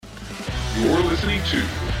You're listening to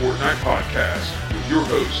the Fortnite Podcast with your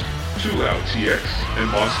host, Too Loud TX and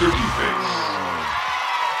Monster Defense.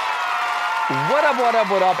 What up,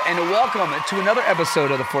 and welcome to another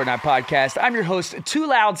episode of the Fortnite Podcast. I'm your host, Too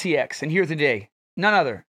Loud TX, and here today, none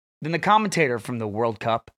other than the commentator from the World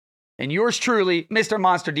Cup, and yours truly, Mr.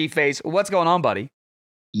 Monster Defense. What's going on, buddy?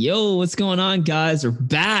 Yo, what's going on, guys? We're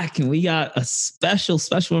back, and we got a special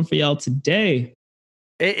one for y'all today.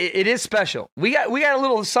 It is special. We got a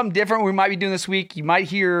little something different we might be doing this week. You might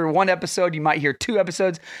hear one episode. You might hear two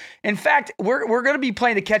episodes. In fact, we're going to be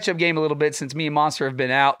playing the catch-up game a little bit since me and Monster have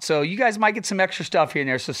been out. So you guys might get some extra stuff here and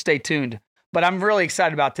there, so stay tuned. But I'm really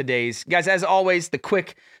excited about today's. Guys, as always, the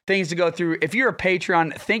quick things to go through. If you're a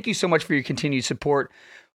Patreon, thank you so much for your continued support.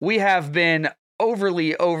 We have been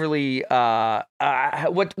overly, what's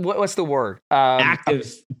the word?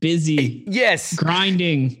 Active, busy. Yes.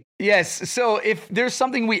 Grinding. Yes. So if there's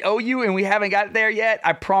something we owe you and we haven't got there yet,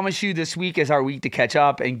 I promise you this week is our week to catch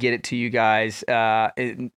up and get it to you guys.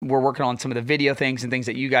 We're working on some of the video things and things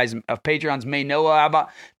that you guys of Patreons may know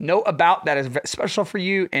about that is special for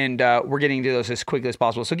you. And we're getting to those as quickly as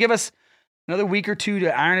possible. So give us another week or two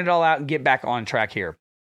to iron it all out and get back on track here.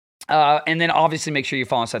 And then obviously make sure you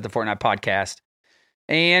follow us at the Fortnite Podcast.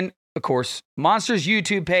 And of course, Monster's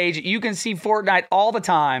YouTube page. You can see Fortnite all the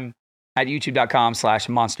time at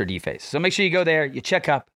youtube.com/monsterdeface. So make sure you go there, you check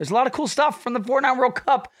up. There's a lot of cool stuff from the Fortnite World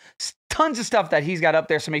Cup. Tons of stuff that he's got up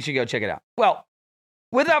there, so make sure you go check it out. Well,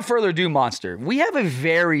 without further ado, Monster, we have a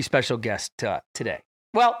very special guest today.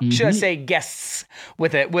 Well, should I say guests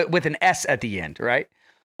with an S at the end, right?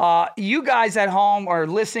 You guys at home or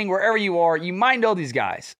listening, wherever you are, you might know these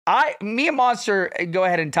guys. Me and Monster go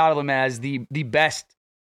ahead and title them as the best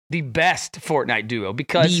Fortnite duo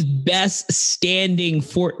because the best standing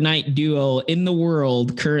Fortnite duo in the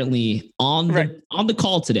world currently on the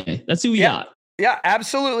call today. That's who we got. Yeah,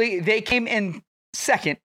 absolutely. They came in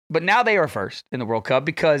second, but now they are first in the World Cup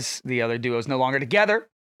because the other duo is no longer together.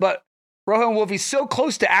 But Rojo and Wolfiez so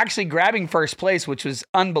close to actually grabbing first place, which was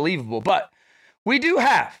unbelievable. But we do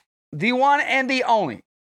have the one and the only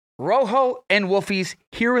Rojo and Wolfiez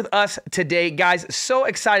here with us today. Guys, so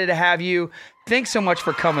excited to have you. Thanks so much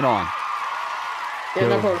for coming on. Yeah,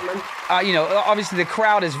 no problem. Obviously the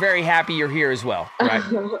crowd is very happy you're here as well, right?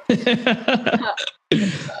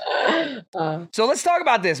 So let's talk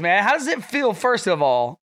about this, man. How does it feel, first of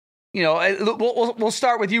all? We'll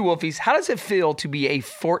start with you, Wolfiez. How does it feel to be a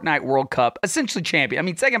Fortnite World Cup, essentially champion? I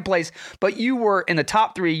mean, second place, but you were in the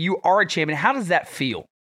top three. You are a champion. How does that feel?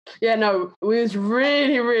 Yeah, no, we was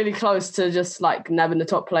really, really close to just like nabbing the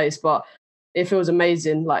top place, but it feels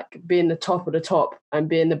amazing, like being the top of the top and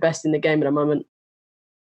being the best in the game at the moment.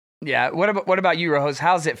 Yeah. What about you, Rojos?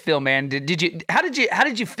 How does it feel, man? How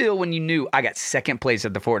did you feel when you knew I got second place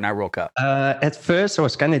at the Fortnite World Cup? At first, I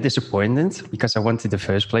was kind of disappointed because I wanted the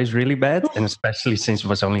first place really bad, and especially since it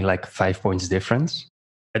was only like 5 points difference.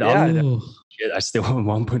 But I still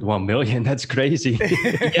won 1.1 million. That's crazy.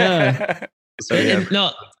 Yeah. So, yeah.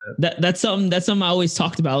 No, that's something I always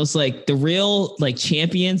talked about. It was like the real like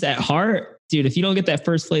champions at heart, dude. If you don't get that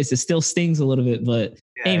first place, it still stings a little bit. But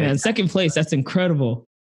hey, man, second place, that's incredible.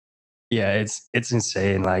 Yeah, it's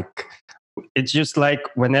insane. Like it's just like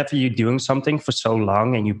whenever you're doing something for so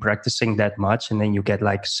long and you're practicing that much, and then you get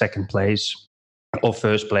like second place or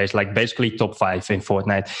first place, like basically top 5 in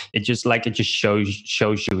Fortnite. It just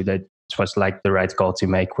shows you that it was like the right call to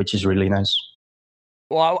make, which is really nice.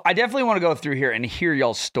 Well, I definitely want to go through here and hear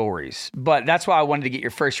y'all's stories, but that's why I wanted to get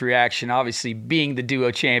your first reaction, obviously being the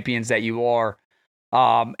duo champions that you are.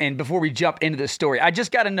 And before we jump into the story, I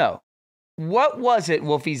just got to know, what was it,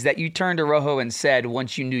 Wolfiez, that you turned to Rojo and said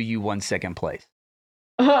once you knew you won second place?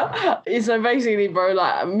 So basically, bro,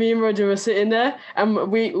 like me and Roger were sitting there,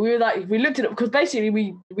 and we looked at it because basically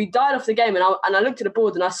we died off the game, and I looked at the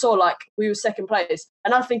board and I saw like we were second place,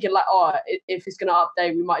 and I was thinking like, if it's gonna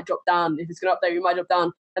update, we might drop down. If it's gonna update, we might drop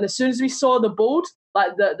down. And as soon as we saw the board,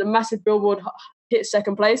 like the massive billboard hit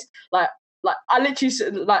second place, like I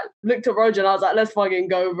literally like looked at Roger and I was like, let's fucking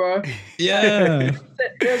go, bro. Yeah,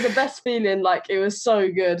 it was the best feeling. Like it was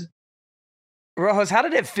so good. Rojos, how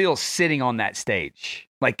did it feel sitting on that stage?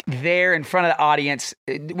 Like there in front of the audience?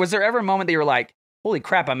 Was there ever a moment that you were like, holy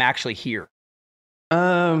crap, I'm actually here?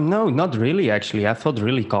 No, not really, actually. I felt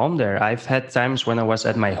really calm there. I've had times when I was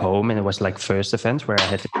at my home and it was like first event where I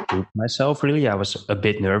had to prove myself, really. I was a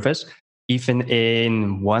bit nervous. Even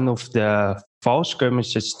in one of the fall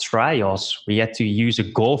skirmishes trials, we had to use a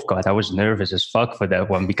golf cart. I was nervous as fuck for that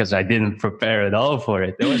one because I didn't prepare at all for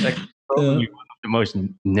it. It was like probably one of the most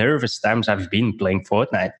nervous times I've been playing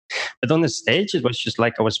Fortnite. But on the stage, it was just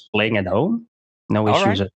like I was playing at home. No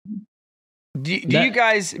issues. Do you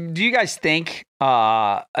guys think,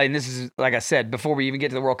 and this is, like I said, before we even get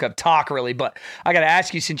to the World Cup talk really, but I got to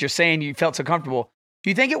ask you, since you're saying you felt so comfortable, do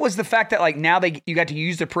you think it was the fact that like now you got to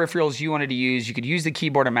use the peripherals you wanted to use, you could use the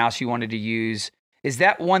keyboard and mouse you wanted to use? Is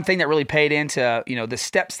that one thing that really paid into, the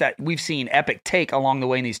steps that we've seen Epic take along the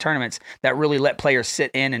way in these tournaments that really let players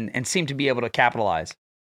sit in and seem to be able to capitalize?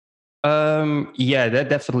 Yeah, that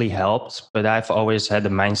definitely helped. But I've always had a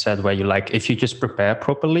mindset where if you just prepare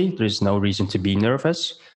properly, there's no reason to be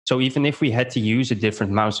nervous. So even if we had to use a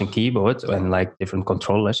different mouse and keyboard and different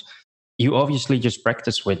controllers, you obviously just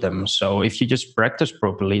practice with them. So if you just practice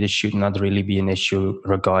properly, there should not really be an issue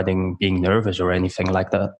regarding being nervous or anything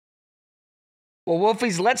like that. Well,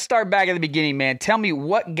 Wolfiez, let's start back at the beginning, man. Tell me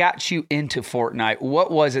what got you into Fortnite. What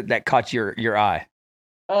was it that caught your eye?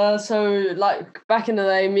 So back in the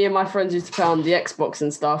day, me and my friends used to play on the Xbox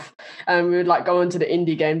and stuff, and we would go into the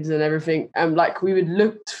indie games and everything, and we would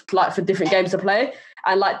look for different games to play.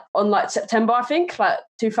 And on September, I think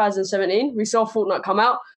 2017, we saw Fortnite come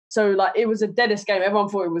out. So it was the deadest game. Everyone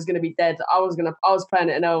thought it was gonna be dead. I was playing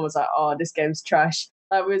it, and everyone was like, "Oh, this game's trash."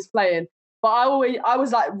 We was playing, but I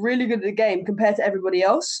was really good at the game compared to everybody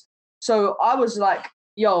else. So I was like,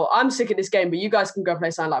 "Yo, I'm sick of this game, but you guys can go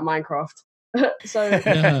play something like Minecraft." So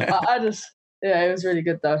it was really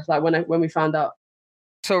good though. When we found out.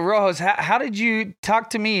 So Rojos, how did you talk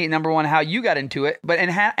to me? Number one, how you got into it, but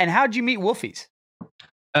and how'd you meet Wolfiez?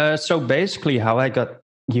 So basically,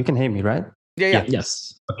 you can hear me, right? Yeah.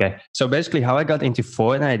 Yes. Okay. So basically, how I got into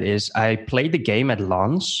Fortnite is I played the game at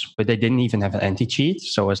launch, but they didn't even have an anti-cheat.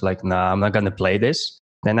 So I was like, nah, I'm not gonna play this.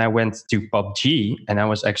 Then I went to PUBG, and I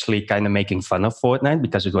was actually kind of making fun of Fortnite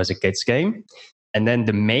because it was a kids game. And then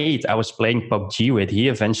the mate I was playing PUBG with, he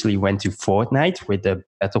eventually went to Fortnite with the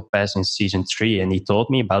Battle Pass in Season 3. And he told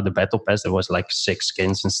me about the Battle Pass. There was 6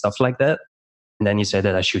 skins and stuff like that. And then he said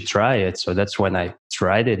that I should try it. So that's when I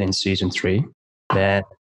tried it in Season 3. Then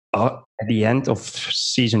at the end of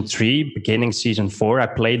Season 3, beginning Season 4, I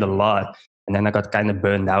played a lot. And then I got kind of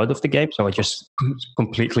burned out of the game. So I just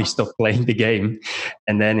completely stopped playing the game.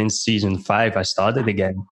 And then in Season 5, I started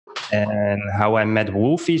again. And how I met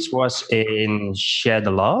Wolfiez was in Share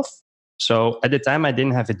the Love. So at the time, I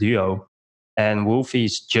didn't have a duo. And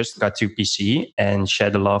Wolfiez just got to PC. And Share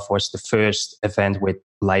the Love was the first event with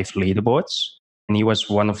live leaderboards. And he was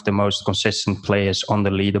one of the most consistent players on the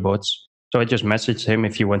leaderboards. So I just messaged him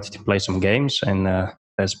if he wanted to play some games. And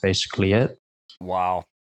that's basically it. Wow.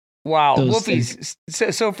 Wolfiez.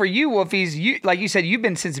 So for you, Wolfiez, you said, you've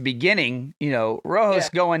been since the beginning,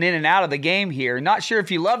 Rojos going in and out of the game here. Not sure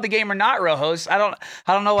if you love the game or not, Rojos. I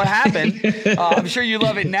don't know what happened. I'm sure you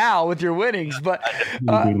love it now with your winnings, but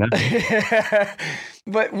but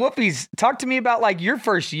Wolfiez, talk to me about your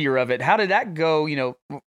first year of it. How did that go?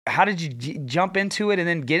 How did you jump into it and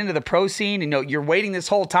then get into the pro scene? You're waiting this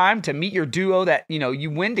whole time to meet your duo that,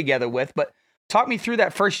 you win together with, but talk me through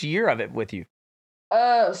that first year of it with you.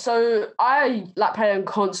 So I played on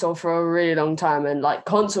console for a really long time, and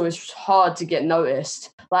console is hard to get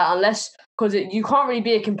noticed. Because you can't really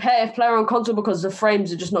be a competitive player on console because the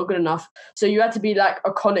frames are just not good enough. So you had to be a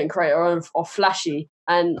content creator or flashy,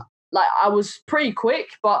 and I was pretty quick,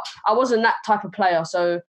 but I wasn't that type of player.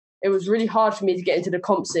 So it was really hard for me to get into the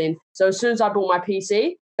comp scene. So as soon as I bought my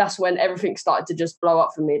PC, that's when everything started to just blow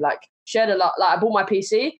up for me. Share the Love. I bought my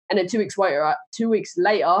PC, and then 2 weeks later, I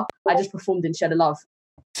just performed in Share the Love.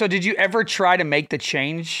 So did you ever try to make the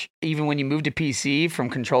change, even when you moved to PC, from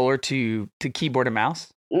controller to keyboard and mouse?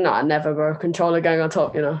 No, never, bro. Controller going on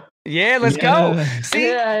top, Yeah, let's go. See,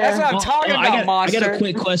 that's what I'm talking about, Monster. I got a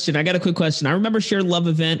quick question. I remember Share Love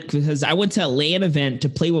event because I went to a LAN event to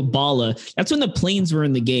play with Bala. That's when the planes were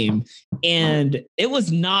in the game. And it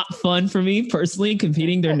was not fun for me personally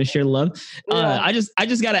competing during the Share Love. I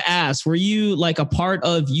just got to ask, were you a part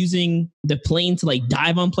of using the plane to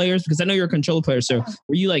dive on players? Because I know you're a controller player. So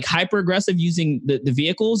were you hyper aggressive using the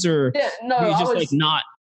vehicles, or were you just not?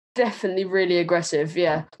 Definitely really aggressive,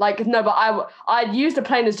 yeah. No, but I used the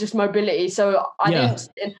plane as just mobility, so I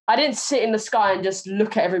didn't sit in the sky and just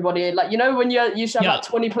look at everybody. When you used to have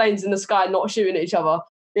 20 planes in the sky not shooting at each other.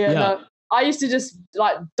 No, I used to just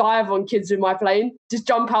dive on kids with my plane, just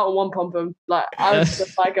jump out and one pump them. I was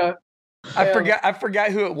just psycho. I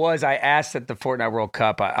forgot who it was. I asked at the Fortnite World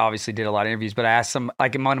Cup. I obviously did a lot of interviews, but I asked some.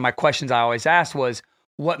 One of my questions I always asked was,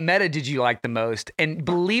 "What meta did you like the most?" And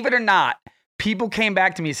believe it or not, people came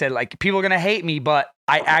back to me and said, people are going to hate me, but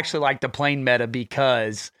I actually like the plane meta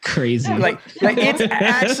because crazy. Like it's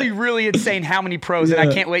actually really insane how many pros, and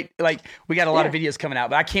I can't wait. Like we got a lot of videos coming out,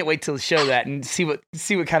 but I can't wait to show that and see what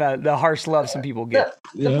kind of the harsh love some people get.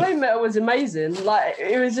 The plane meta was amazing. Like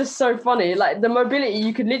it was just so funny. Like the mobility,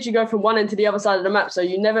 you could literally go from one end to the other side of the map, so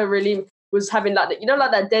you never really was having like that. You know,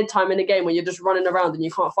 like that dead time in the game when you're just running around and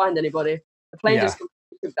you can't find anybody. The plane just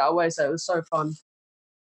took that away, so it was so fun.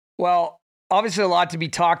 Well, obviously a lot to be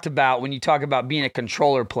talked about when you talk about being a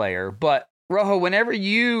controller player, but Rojo, whenever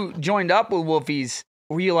you joined up with Wolfiez,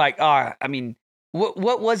 were you like, I mean,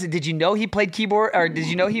 what was it? Did you know he played keyboard, or did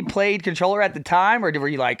you know he played controller at the time, or were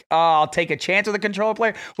you like, I'll take a chance with a controller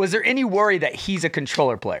player? Was there any worry that he's a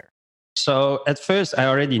controller player? So at first, I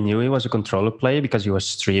already knew he was a controller player because he was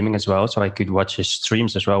streaming as well, so I could watch his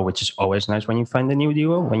streams as well, which is always nice when you find a new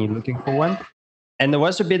duo, when you're looking for one. And there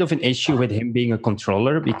was a bit of an issue with him being a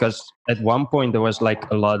controller because at one point there was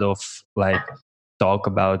like a lot of like talk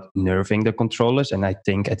about nerfing the controllers, and I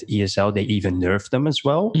think at ESL they even nerfed them as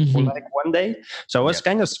well for like one day. So I was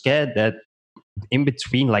kind of scared that in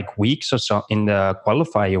between like weeks or so in the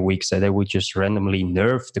qualifier weeks that they would just randomly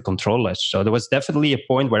nerf the controllers. So there was definitely a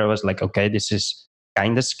point where I was like, okay, this is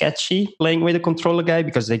kind of sketchy playing with a controller guy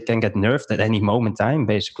because they can get nerfed at any moment in time,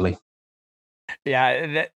 basically.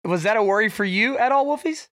 Yeah, was that a worry for you at all,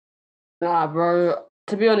 Wolfiez? Nah, bro.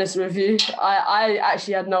 To be honest with you, I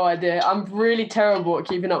actually had no idea. I'm really terrible at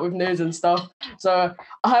keeping up with news and stuff. So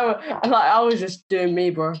I was just doing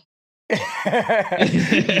me, bro.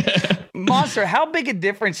 Monster, how big a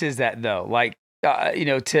difference is that though? Like,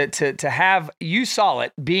 to have, you saw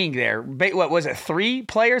it being there. What was it? 3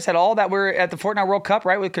 players at all that were at the Fortnite World Cup,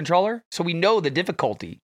 right? With controller. So we know the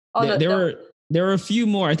difficulty. Oh, no, there were a few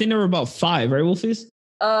more. I think there were about 5, right, Wolfiez?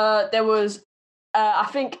 There was, I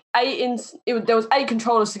think 8 there was 8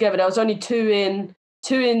 controllers together. There was only 2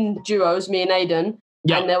 in duos, me and Aiden.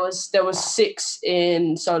 And there was 6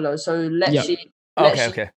 in solo. So Lexi,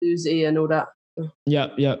 Uzi, and all that.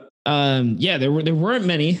 Yep. There weren't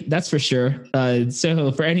many, that's for sure.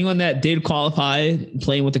 So for anyone that did qualify,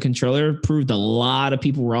 playing with the controller proved a lot of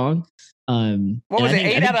people wrong. What was it?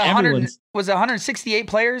 8 out of 100? Was it 168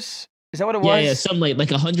 players? Is that what it was? Yeah, something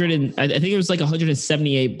like 100 and I think it was like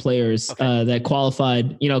 178 players that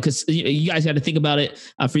qualified. You know, because you guys got to think about it.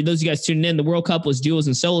 For those of you guys tuning in, the World Cup was duos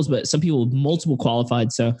and solos, but some people multiple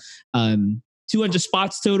qualified. So 200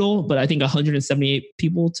 spots total, but I think 178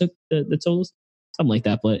 people took the totals, something like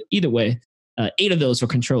that. But either way, 8 of those were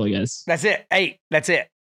controller guys. That's it. 8. That's it.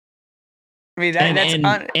 I mean,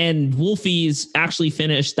 and Wolfiez actually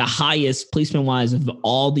finished the highest placement wise of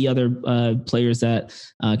all the other players that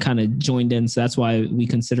kind of joined in. So that's why we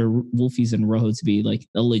consider Wolfiez and Rojo to be like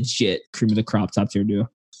a legit cream of the crop top tier duo.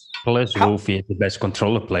 Plus, Wolfiez is the best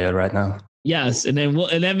controller player right now. Yes, and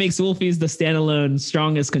that makes Wolfiez the standalone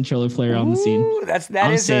strongest controller player on the scene.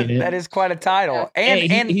 That is quite a title.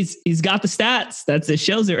 And he's got the stats. It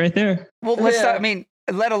shows it right there. Well, I mean,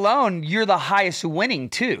 let alone you're the highest winning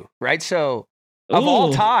too, right? So of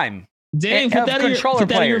all time. Dang, put that in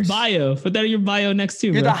your bio. Put that in your bio next to.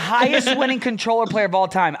 You're the highest winning controller player of all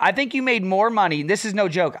time. I think you made more money. This is no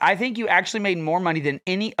joke. I think you actually made more money than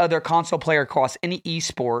any other console player across any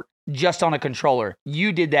esport just on a controller.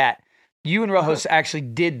 You did that. You and Rojo actually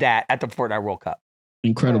did that at the Fortnite World Cup.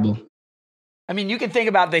 Incredible. I mean, you can think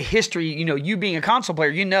about the history, you being a console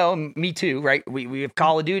player, me too, right? We have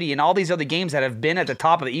Call of Duty and all these other games that have been at the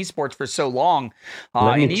top of the esports for so long.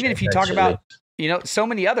 And even if you talk about, so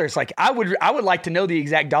many others, like I would like to know the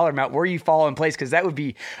exact dollar amount where you fall in place, because that would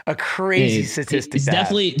be a crazy statistic. It's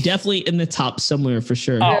definitely in the top somewhere for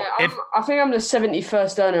sure. Yeah, I think I'm the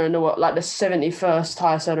 71st earner in the world, like the 71st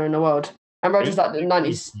highest earner in the world. And Roger's like the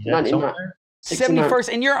 99. 71st,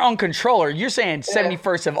 and you're on controller. You're saying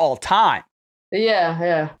 71st of all time.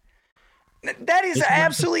 Yeah. That is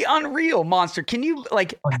absolutely unreal, Monster. Can you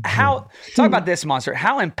talk about this, Monster?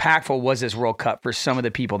 How impactful was this World Cup for some of the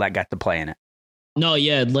people that got to play in it? No,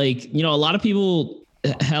 yeah, a lot of people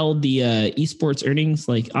held the esports earnings,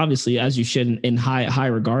 obviously as you should, in high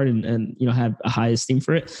regard and have a high esteem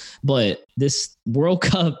for it. But this World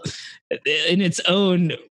Cup in its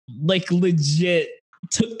own, legit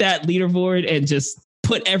took that leaderboard and just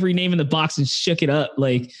put every name in the box and shook it up.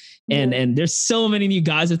 And there's so many new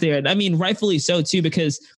guys out there. And I mean, rightfully so too,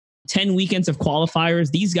 because 10 weekends of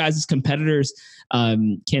qualifiers, these guys as competitors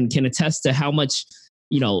can attest to how much,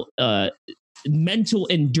 mental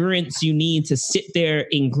endurance you need to sit there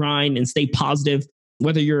and grind and stay positive,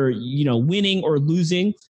 whether you're, winning or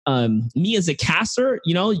losing. Me as a caster,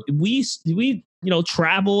 we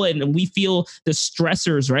travel and we feel the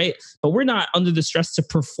stressors, right? But we're not under the stress to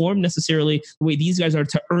perform necessarily the way these guys are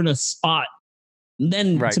to earn a spot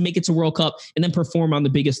then to make it to World Cup and then perform on the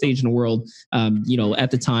biggest stage in the world,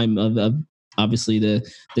 at the time of obviously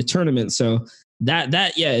the tournament. So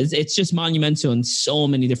it's just monumental in so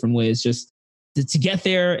many different ways. Just to get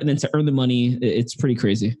there and then to earn the money, it's pretty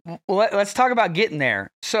crazy. Well, let's talk about getting there.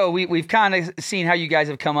 So we've kind of seen how you guys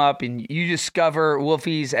have come up, and you discover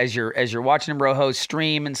Wolfiez as you're watching Rojo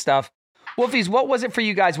stream and stuff. Wolfiez, what was it for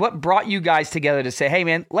you guys? What brought you guys together to say, hey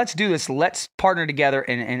man, let's do this. Let's partner together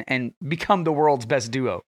and become the world's best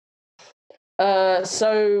duo?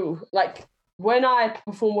 So like when I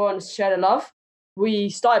performed well on Share the Love, we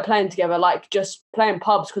started playing together, like just playing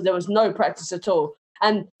pubs because there was no practice at all.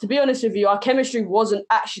 And to be honest with you, our chemistry wasn't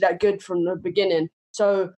actually that good from the beginning.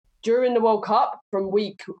 So during the World Cup, from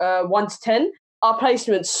week 1 to 10, our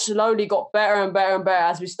placements slowly got better and better and better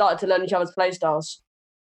as we started to learn each other's play styles.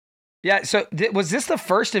 Yeah. So was this the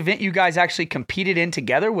first event you guys actually competed in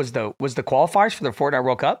together? Was the qualifiers for the Fortnite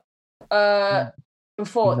World Cup?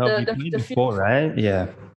 Before before, right? Yeah.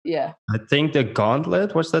 Yeah. I think the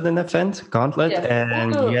Gauntlet, was that an event? Gauntlet,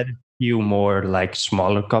 and we had a few more like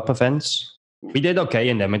smaller cup events. We did okay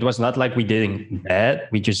in them. It was not like we did bad.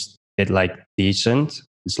 We just did like decent.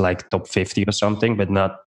 It's like top 50 or something, but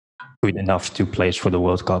not good enough to place for the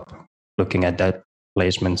World Cup. Looking at that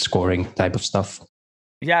placement, scoring type of stuff.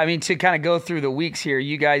 Yeah, I mean, to kind of go through the weeks here,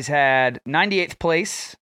 you guys had 98th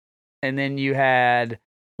place, and then you had,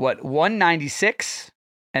 196,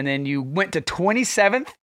 and then you went to 27th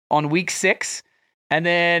on week 6, and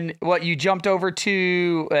then you jumped over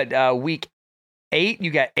to week 8,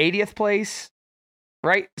 you got 80th place,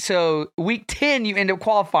 right? So week 10, you end up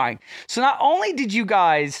qualifying. So not only did you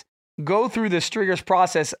guys go through the rigorous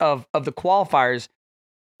process of the qualifiers,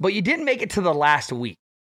 but you didn't make it to the last week.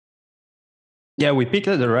 Yeah, we picked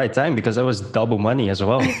at the right time because that was double money as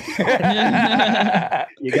well. You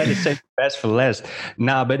got to save the best for last.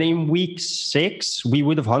 But in week 6, we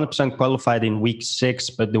would have 100% qualified in week 6,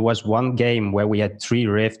 but there was one game where we had 3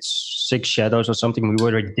 rifts, 6 shadows or something. We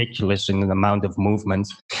were ridiculous in the amount of movement.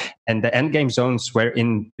 And the end game zones were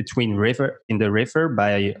in between the river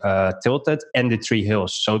by Tilted and the 3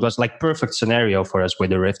 hills. So it was like perfect scenario for us with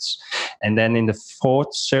the rifts. And then in the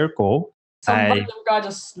 4th circle, some random guy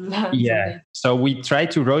just landed. So we tried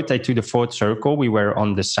to rotate to the 4th circle. We were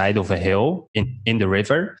on the side of a hill in the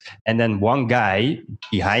river. And then one guy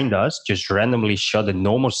behind us just randomly shot a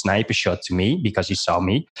normal sniper shot to me because he saw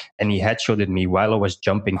me. And he headshotted me while I was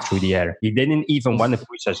jumping through the air. He didn't even want to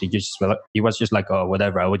push us. He was just like, oh,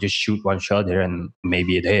 whatever. I would just shoot one shot here and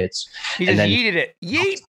maybe it hits. He just yeeted it.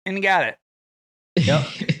 Yeet! And got it. Yep.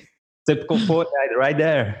 Typical Fortnite right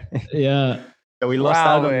there. Yeah. So we lost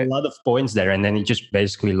out on a lot of points there, and then it just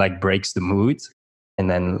basically like breaks the mood, and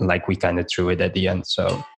then like we kind of threw it at the end.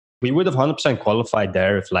 So we would have 100% qualified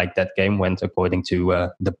there if like that game went according to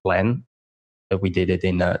the plan, but we did it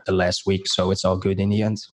in the last week, so it's all good in the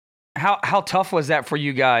end. How tough was that for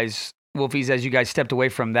you guys, Wolfiez, as you guys stepped away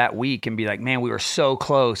from that week and be like, man, we were so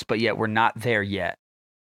close, but yet we're not there yet?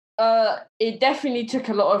 It definitely took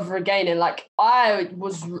a lot of regaining. Like I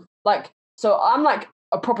was like, so I'm like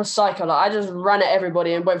a proper psycho. Like I just ran at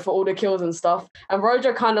everybody and went for all the kills and stuff. And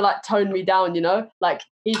Rojo kind of like toned me down, like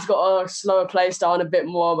he's got a slower play style and a bit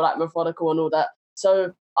more like methodical and all that.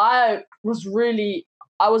 So I was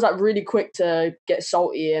like really quick to get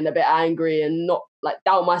salty and a bit angry and not like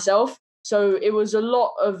doubt myself. So it was a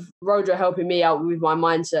lot of Rojo helping me out with my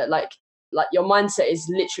mindset. Like your mindset is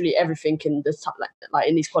literally everything in the like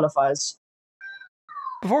in these qualifiers.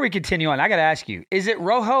 Before we continue on, I got to ask you, is it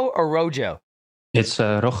Rojo or Rojo? It's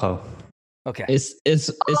Rojo. Okay. It's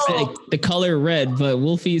like the color red, but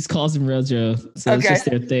Wolfiez calls him Rojo. So it's just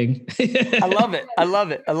their thing. I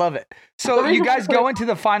love it. So you guys go into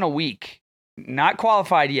the final week, not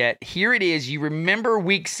qualified yet. Here it is. You remember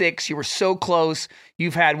week 6. You were so close.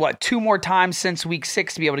 You've had 2 more times since week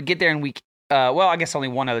 6 to be able to get there in week, I guess only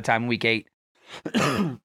one other time in week 8.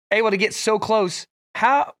 Able to get so close.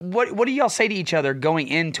 What do y'all say to each other going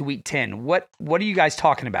into week 10? What are you guys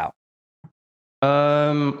talking about?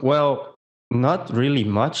 Well, not really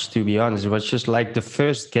much, to be honest. It was just like the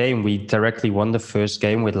first game, we directly won the first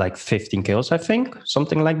game with like 15 kills, I think,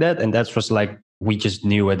 something like that. And that was like, we just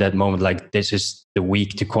knew at that moment, like this is the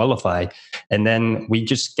week to qualify. And then we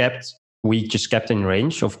just kept in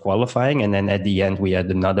range of qualifying. And then at the end, we had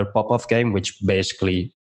another pop-off game, which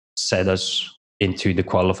basically set us into the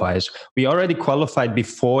qualifiers. We already qualified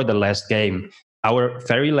before the last game. Our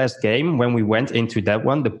very last game, when we went into that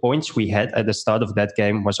one, the points we had at the start of that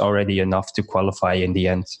game was already enough to qualify in the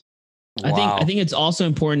end. Wow. I think it's also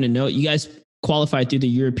important to note you guys qualified through the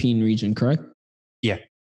European region, correct? Yeah.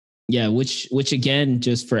 Yeah, which again,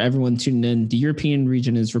 just for everyone tuning in, the European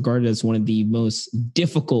region is regarded as one of the most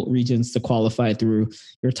difficult regions to qualify through.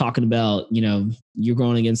 You're talking about, you're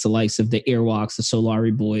going against the likes of the Airwalks, the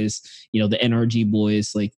Solari boys, the NRG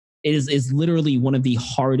boys. Like it is literally one of the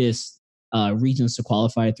hardest regions to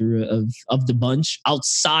qualify through of the bunch.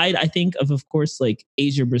 Outside, I think of course, like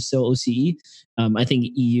Asia, Brazil, OCE. I think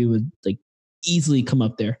EU would like easily come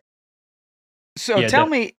up there. So tell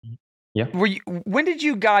me. Yeah. When did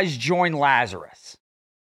you guys join Lazarus?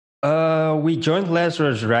 We joined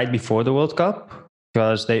Lazarus right before the World Cup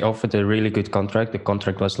because they offered a really good contract. The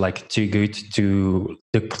contract was like too good to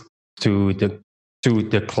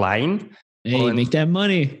decline. Hey, make that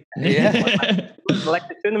money. Yeah. Like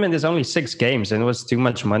the tournament is only 6 games, and it was too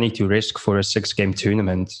much money to risk for a 6-game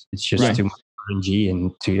tournament. It's just too much RNG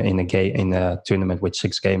in a tournament with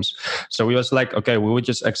 6 games. So we was like, okay, we would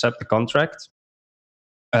just accept the contract.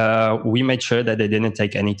 We made sure that they didn't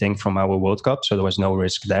take anything from our World Cup, so there was no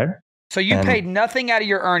risk there. So you paid nothing out of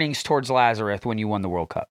your earnings towards Lazarus when you won the World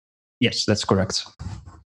Cup? Yes, that's correct.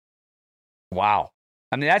 Wow.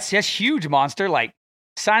 I mean, that's huge, Monster. Like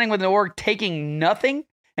signing with an org, taking nothing.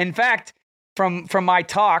 In fact, from my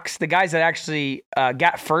talks, the guys that actually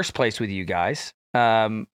got first place with you guys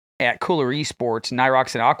at Cooler Esports,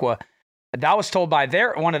 Nyrox and Aqua, that was told by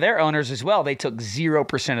one of their owners as well. They took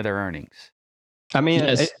 0% of their earnings. I mean,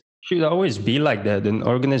 It should always be like that. An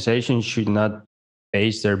organization should not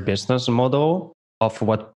base their business model off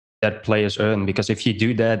what that players earn. Because if you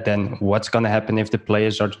do that, then what's going to happen if the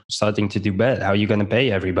players are starting to do bad? How are you going to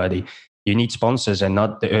pay everybody? You need sponsors and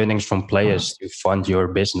not the earnings from players to fund your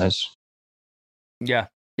business. Yeah.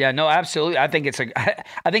 Yeah, no, absolutely. I think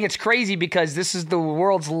it's crazy because this is the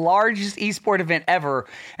world's largest esport event ever,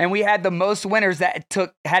 and we had the most winners that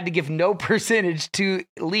had to give no percentage to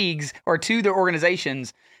leagues or to their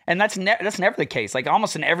organizations, and that's never the case. Like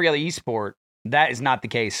almost in every other esport, that is not the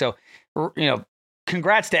case. So,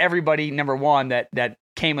 congrats to everybody. Number one, that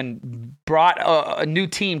came and brought a new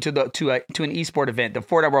team to an esport event, the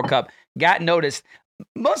Fortnite World Cup, got noticed.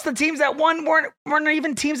 Most of the teams that won weren't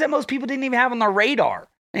even teams that most people didn't even have on their radar,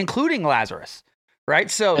 including Lazarus, right?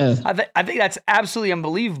 So I think that's absolutely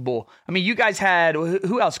unbelievable. I mean, you guys had,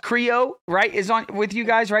 who else? Creo, right, is on with you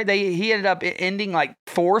guys, right? He ended up ending like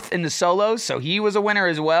 4th in the solos, so he was a winner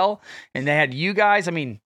as well. And they had you guys. I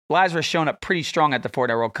mean, Lazarus showing up pretty strong at the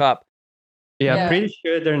Fortnite World Cup. Yeah, pretty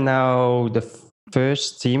sure they're now the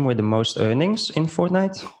first team with the most earnings in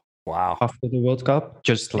Fortnite. Wow. After the World Cup,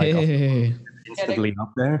 just like instantly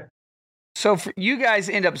up there. So for you guys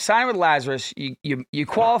end up signing with Lazarus. You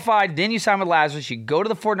qualified, then you sign with Lazarus. You go to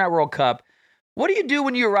the Fortnite World Cup. What do you do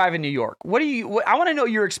when you arrive in New York? I want to know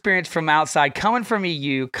your experience from outside, coming from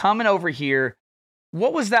EU, coming over here.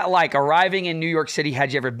 What was that like arriving in New York City?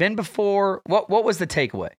 Had you ever been before? What was the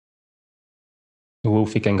takeaway?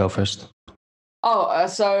 Wolf, you can go first.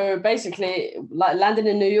 So basically, like landing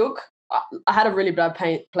in New York, I had a really bad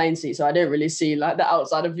plane seat, so I didn't really see like the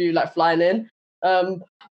outside of view, like flying in.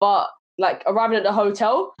 But like arriving at the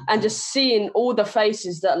hotel and just seeing all the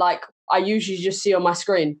faces that like I usually just see on my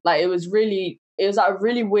screen, like it was like a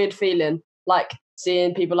really weird feeling, like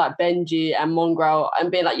seeing people like Benji and Mongrel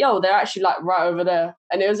and being like, yo, they're actually like right over there.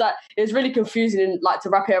 And it was really confusing, like to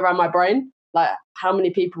wrap it around my brain, like how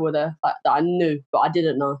many people were there like that I knew but I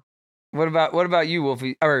didn't know. What about you,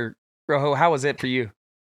 Wolfie or Rojo? How was it for you?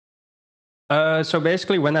 So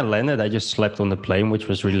basically, when I landed, I just slept on the plane, which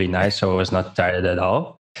was really nice. So I was not tired at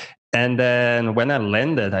all. And then when I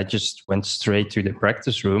landed, I just went straight to the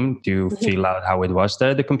practice room to feel out how it was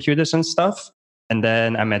there, the computers and stuff. And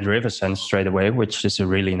then I met Riversen straight away, which is a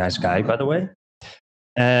really nice guy, by the way.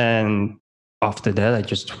 And after that, I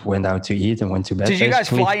just went out to eat and went to bed. Did you guys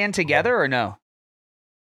fly in together or no?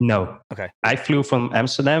 No. Okay. I flew from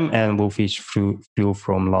Amsterdam and Wolfiez flew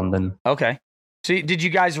from London. Okay. So did you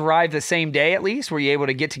guys arrive the same day at least? Were you able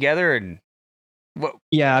to get together and what?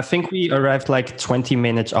 Yeah, I think we arrived like 20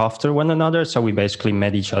 minutes after one another. So we basically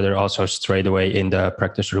met each other also straight away in the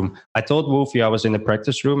practice room. I told Wolfie I was in the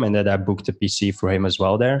practice room and that I booked a PC for him as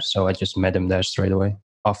well there. So I just met him there straight away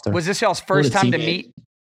after. Was this y'all's first time to meet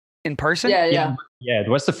in person? Yeah. Yeah, it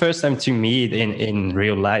was the first time to meet in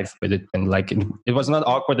real life, but it was not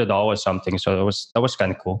awkward at all or something. So that was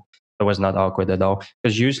kind of cool. It was not awkward at all.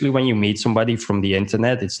 Because usually when you meet somebody from the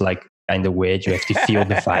internet, it's like kind of weird. You have to feel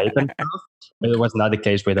the vibe and stuff. But it was not the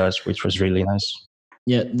case with us, which was really nice.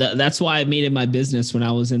 Yeah, that's why I made it my business when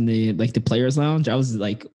I was in the players lounge. I was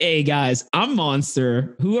like, hey guys, I'm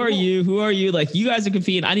Monster. Who are you? Who are you? Like, you guys are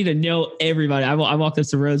competing. I need to know everybody. I walked up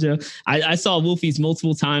to Rojo. I saw Wolfiez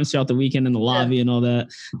multiple times throughout the weekend in the lobby and all that.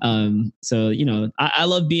 So, you know, I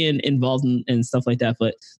love being involved in stuff like that.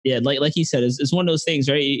 But yeah, like you said, it's one of those things,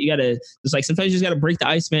 right? You gotta, it's like sometimes you just gotta break the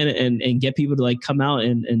ice, man, and get people to like come out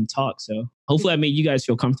and talk. So hopefully I made you guys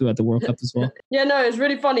feel comfortable at the World Cup as well. Yeah, no, it's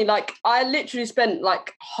really funny. Like, I literally spent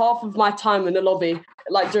like half of my time in the lobby,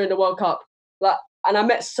 like during the World Cup. Like, and I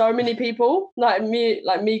met so many people, like me,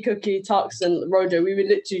 Cookie, Tux, and Rojo. We were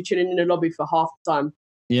literally chilling in the lobby for half the time.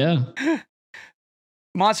 Yeah.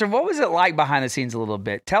 Monster, what was it like behind the scenes a little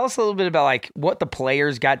bit? Tell us a little bit about like what the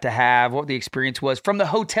players got to have, what the experience was from the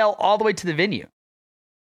hotel all the way to the venue.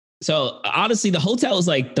 So honestly, the hotel was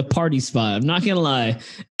like the party spot. I'm not going to lie.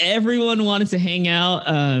 Everyone wanted to hang out.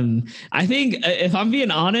 I think if I'm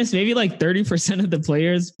being honest, maybe like 30% of the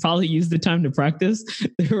players probably used the time to practice.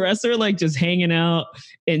 The rest are like just hanging out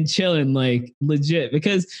and chilling, like legit,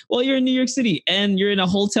 because, well, you're in New York City and you're in a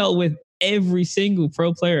hotel with every single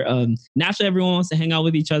pro player. Naturally, everyone wants to hang out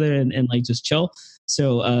with each other and like just chill.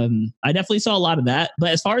 So I definitely saw a lot of that.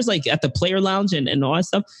 But as far as like at the player lounge and all that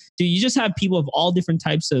stuff, dude, you just have people of all different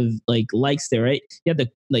types of like likes there, right? You have the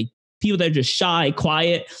like people that are just shy,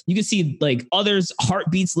 quiet. You can see like others'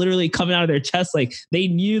 heartbeats literally coming out of their chest, like they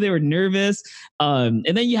knew they were nervous. And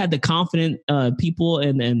then you had the confident people,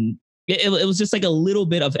 and it was just like a little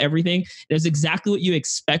bit of everything. It was exactly what you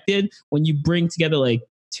expected when you bring together like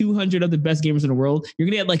 200 of the best gamers in the world. You're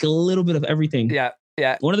gonna get like a little bit of everything. Yeah.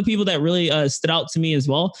 Yeah. One of the people that really stood out to me as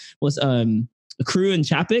well was Crew and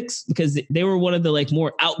Chapix, because they were one of the like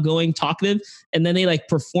more outgoing, talkative, and then they like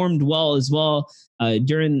performed well as well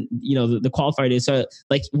during, you know, the qualifier days. So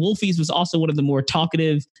like Wolfiez was also one of the more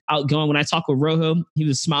talkative, outgoing. When I talked with Rojo, he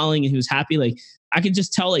was smiling and he was happy. Like I could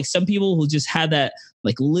just tell like some people who just had that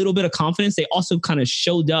like little bit of confidence, they also kind of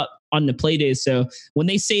showed up on the play days. So when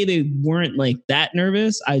they say they weren't like that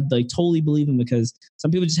nervous, I like totally believe them, because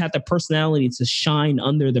some people just have the personality to shine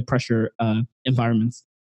under the pressure environments.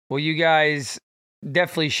 Well, you guys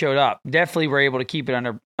definitely showed up. Definitely were able to keep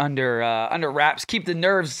it under wraps. Keep the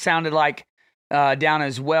nerves, sounded like, down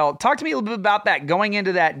as well. Talk to me a little bit about that going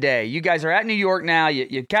into that day. You guys are at New York now.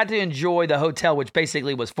 You got to enjoy the hotel, which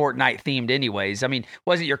basically was Fortnite themed anyways. I mean,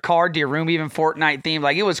 was it your card to your room even Fortnite themed?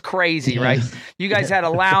 Like, it was crazy, right? You guys had a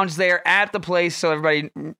lounge there at the place, so everybody,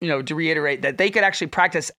 you know, to reiterate that they could actually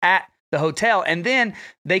practice at the hotel, and then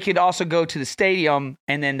they could also go to the stadium,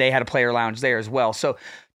 and then they had a player lounge there as well. So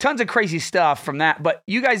tons of crazy stuff from that. But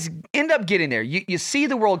you guys end up getting there. You see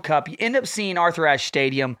the World Cup. You end up seeing Arthur Ashe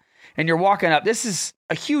Stadium, and you're walking up. This is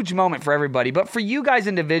a huge moment for everybody. But for you guys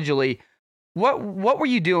individually, what were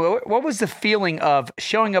you doing? What was the feeling of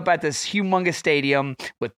showing up at this humongous stadium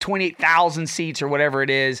with 28,000 seats or whatever it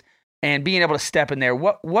is, and being able to step in there?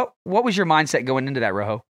 What was your mindset going into that,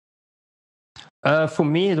 Rojo? For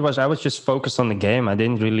me, I was just focused on the game. I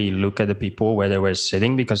didn't really look at the people where they were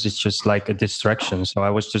sitting, because it's just like a distraction. So I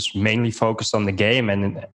was just mainly focused on the game,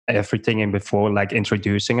 and everything in before, like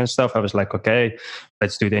introducing and stuff. I was like, okay,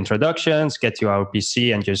 let's do the introductions, get to our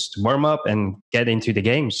PC and just warm up and get into the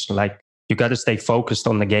games. Like, you got to stay focused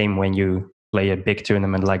on the game when you play a big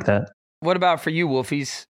tournament like that. What about for you,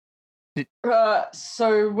 Wolfiez?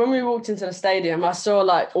 So when we walked into the stadium, I saw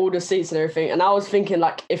like all the seats and everything, and I was thinking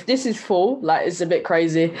like, if this is full, like it's a bit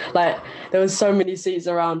crazy. Like there was so many seats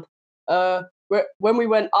around. When we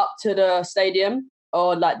went up to the stadium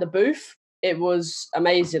or like the booth, it was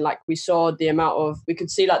amazing. Like we saw we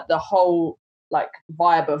could see like the whole like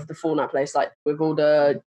vibe of the Fortnite place, like with all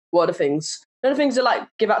the things that like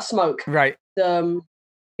give out smoke. Right. Yeah,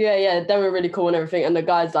 they were really cool and everything, and the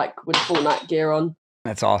guys like with Fortnite gear on.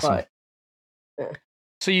 That's awesome. But, yeah.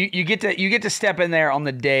 So you get to step in there on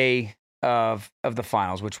the day of the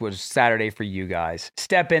finals, which was Saturday for you guys.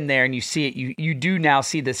 Step in there and you see it. You do now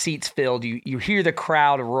see the seats filled. You hear the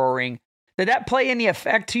crowd roaring. Did that play any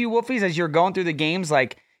effect to you, Wolfiez, as you're going through the games,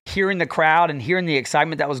 like hearing the crowd and hearing the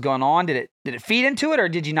excitement that was going on? Did it feed into it, or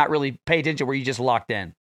did you not really pay attention? Were you just locked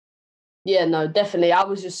in? Yeah, no, definitely. I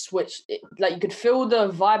was just switched. Like you could feel the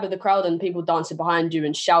vibe of the crowd and people dancing behind you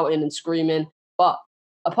and shouting and screaming. But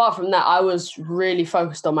apart from that, I was really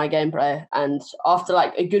focused on my gameplay. And after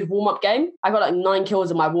like a good warm-up game, I got like 9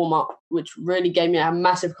 kills in my warm-up, which really gave me a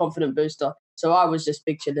massive confident booster. So I was just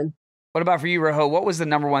big chilling. What about for you, Rojo? What was the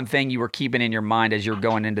number one thing you were keeping in your mind as you're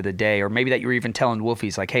going into the day? Or maybe that you were even telling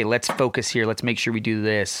Wolfiez, like, hey, let's focus here. Let's make sure we do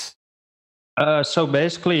this. So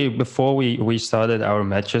basically, before we started our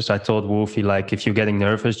matches, I told Wolfie, like, if you're getting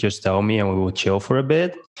nervous, just tell me and we will chill for a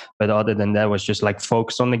bit. But other than that, was just like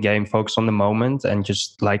focus on the game, focus on the moment, and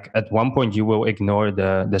just like at one point you will ignore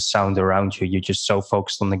the sound around you. You're just so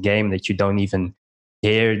focused on the game that you don't even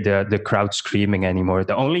hear the crowd screaming anymore.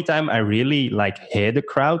 The only time I really like hear the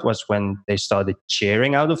crowd was when they started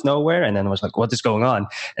cheering out of nowhere, and then I was like, what is going on?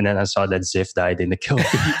 And then I saw that Ziv died in the kill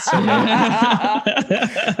feed. So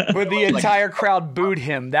Where the entire crowd booed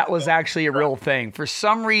him. That was actually a real thing. For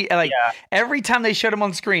some reason, like every time they showed him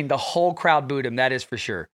on screen, the whole crowd booed him. That is for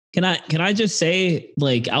sure. Can I just say,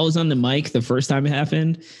 like, I was on the mic the first time it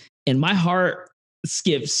happened, and my heart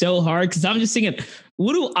skipped so hard because I'm just thinking,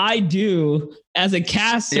 what do I do as a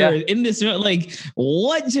caster in this? Like,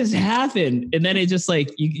 what just happened? And then it just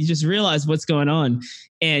like you just realize what's going on.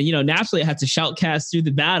 And naturally, I had to shoutcast through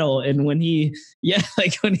the battle. And when he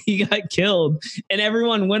got killed, and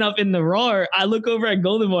everyone went up in the roar, I look over at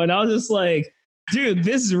Golden Boy, and I was just like, dude,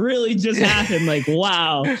 this really just happened. Like,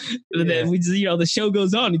 wow. Then we just, the show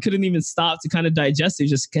goes on. You couldn't even stop to kind of digest it. You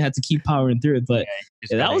just had to keep powering through it. But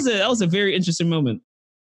that was a very interesting moment.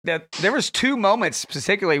 There was 2 moments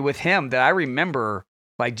particularly with him that I remember,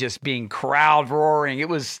 like, just being crowd roaring. It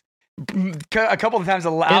was a couple of times the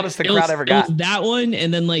loudest the crowd ever got. It was that one,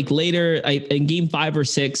 and then like later in game 5 or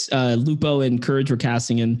 6, Lupo and Courage were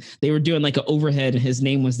casting, and they were doing like an overhead, and his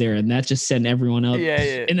name was there, and that just sent everyone up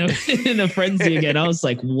in a frenzy again. I was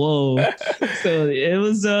like, whoa. So it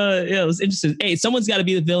was it was interesting. Hey, someone's got to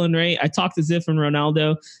be the villain, right? I talked to Ziff and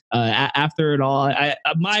Ronaldo after it all.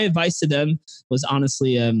 My advice to them was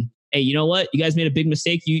honestly, hey, you know what? You guys made a big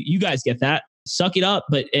mistake. You guys get that. Suck it up,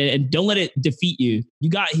 and don't let it defeat you.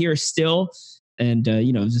 You got here still, and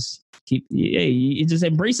just keep. You just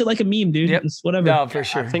embrace it like a meme, dude. Yep. It's whatever. No, for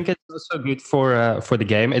sure. I think it's also good for the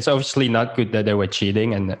game. It's obviously not good that they were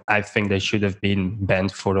cheating, and I think they should have been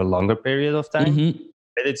banned for a longer period of time. Mm-hmm.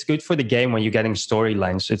 But it's good for the game when you're getting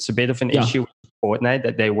storylines. It's a bit of an issue with Fortnite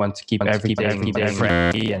that they want to keep everybody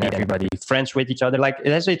friendly and everybody friends with each other. Like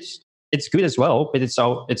it's good as well, but it's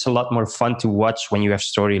a lot more fun to watch when you have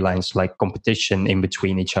storylines like competition in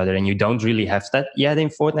between each other, and you don't really have that yet in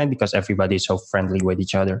Fortnite because everybody is so friendly with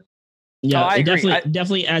each other. Yeah, it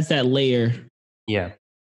definitely adds that layer. Yeah.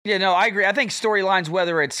 Yeah, no, I agree. I think storylines,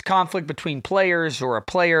 whether it's conflict between players or a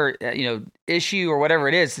player, issue or whatever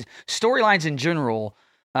it is, storylines in general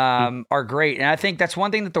are great. And I think that's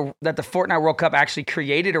one thing that the Fortnite World Cup actually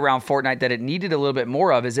created around Fortnite that it needed a little bit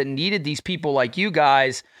more of, is it needed these people like you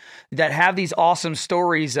guys that have these awesome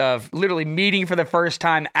stories of literally meeting for the first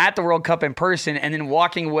time at the World Cup in person and then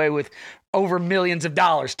walking away with over millions of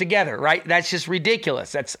dollars together, right? That's just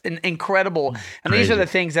ridiculous. That's incredible. And these are the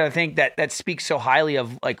things that I think that speaks so highly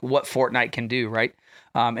of like what Fortnite can do, right?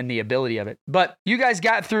 And the ability of it. But you guys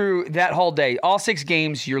got through that whole day, all 6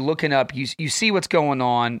 games. You're looking up, you see what's going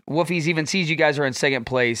on. Wolfiez even sees you guys are in second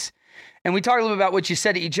place. And we talked a little bit about what you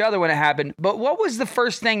said to each other when it happened. But what was the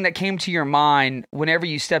first thing that came to your mind whenever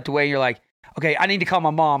you stepped away and you're like, okay, I need to call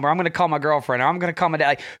my mom, or I'm going to call my girlfriend, or I'm going to call my dad?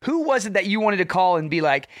 Like, who was it that you wanted to call and be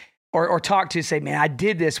like, or talk to, say, man, I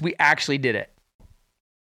did this. We actually did it.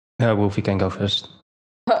 Wolfie can go first.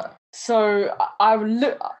 So I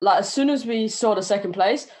look like as soon as we saw the second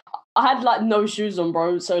place, I had like no shoes on,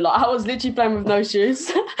 bro. So like I was literally playing with no shoes.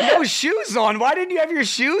 No shoes on? Why didn't you have your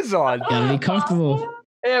shoes on? Gotta be comfortable.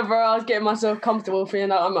 Yeah, bro. I was getting myself comfortable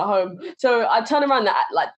feeling like I'm at home. So I turned around,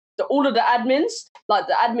 all of the admins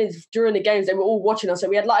during the games, they were all watching us. So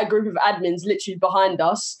we had like a group of admins literally behind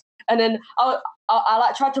us. And then I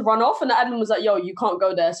like tried to run off, and the admin was like, yo, you can't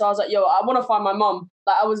go there. So I was like, yo, I want to find my mom.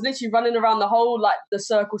 Like I was literally running around the whole like the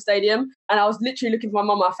circle stadium, and I was literally looking for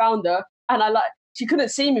my mom. I found her, and she couldn't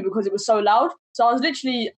see me because it was so loud. So I was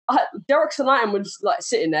literally, Derek Sonitem was like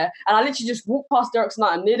sitting there, and I literally just walked past Derek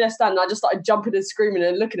Sonitem near their stand, and I just started jumping and screaming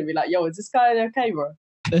and looking at me like, yo, is this guy okay, bro?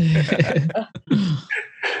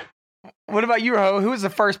 What about you, Rojo? Who was the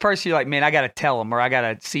first person you're like, man, I got to tell him, or I got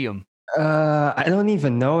to see him? I don't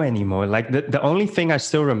even know anymore. Like the only thing I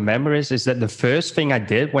still remember is that the first thing I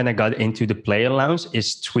did when I got into the player lounge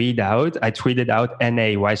is tweet out. I tweeted out,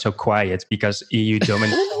 "NA, why so quiet?" Because EU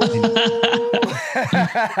dominant.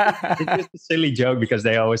 It's just a silly joke because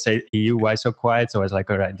they always say EU, why so quiet? So I was like,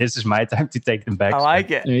 all right, this is my time to take them back. I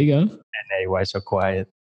like it. There you go. NA, why so quiet?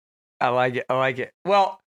 I like it.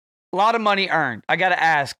 Well, a lot of money earned. I got to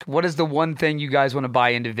ask, what is the one thing you guys want to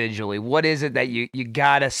buy individually? What is it that you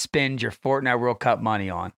got to spend your Fortnite World Cup money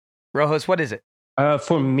on? Rojos, what is it?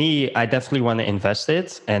 For me, I definitely want to invest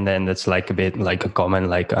it. And then that's like a bit like a comment,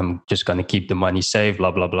 like I'm just going to keep the money safe,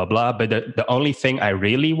 blah, blah, blah, blah. But the only thing I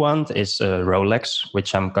really want is a Rolex,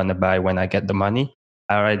 which I'm going to buy when I get the money.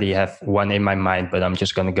 I already have one in my mind, but I'm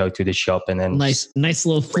just gonna go to the shop and then nice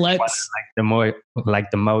little flex. Like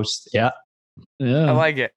the most. Yeah. I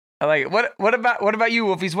like it. What about you,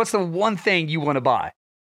 Wolfies? What's the one thing you want to buy?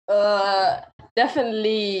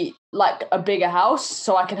 Definitely like a bigger house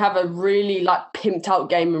so I can have a really like pimped out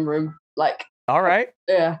gaming room. Like, all right.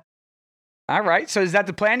 Yeah. All right. So is that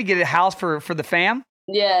the plan to get a house for the fam?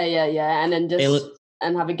 Yeah. And then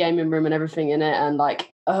and have a gaming room and everything in it, and like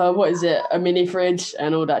what is it? A mini fridge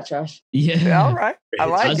and all that trash. Yeah. All right. I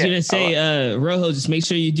was gonna say, Rojo, just make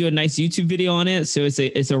sure you do a nice YouTube video on it. So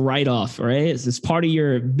it's a write-off, right? It's part of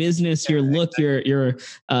your business, your look, your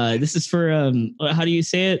this is for how do you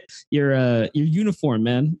say it? Your uniform,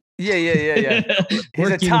 man. Yeah. His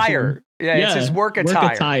attire. Yeah, it's his work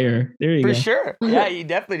attire. There you go. For sure. Yeah, you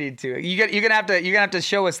definitely need to. You're gonna have to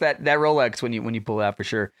show us that Rolex when you pull out for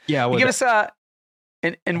sure. Yeah, give us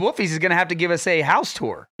and Wolfies is gonna have to give us a house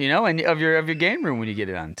tour, and of your game room when you get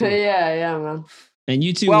it on too. Yeah, man. And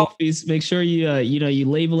you too, Wolfies, make sure you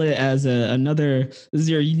label it as another. This is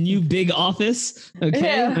your new big office. Okay,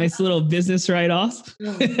 yeah. Nice little business write-off.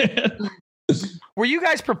 Were you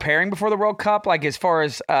guys preparing before the World Cup? Like as far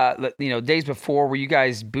as days before, were you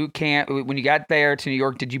guys boot camp when you got there to New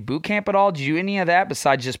York? Did you boot camp at all? Did you do any of that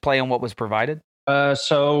besides just play on what was provided?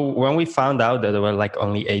 So when we found out that there were like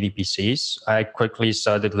only 80 PCs, I quickly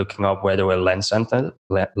started looking up where there were LAN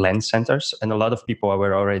centers, and a lot of people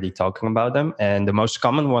were already talking about them. And the most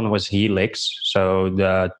common one was Helix. So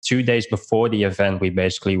the 2 days before the event, we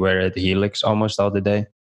basically were at Helix almost all the day,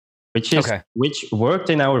 which worked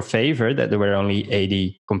in our favor that there were only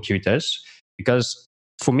 80 computers. Because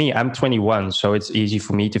for me, I'm 21, so it's easy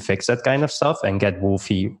for me to fix that kind of stuff and get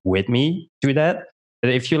Wolfie with me to that. But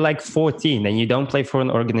if you're like 14 and you don't play for an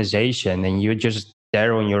organization and you're just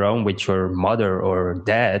there on your own with your mother or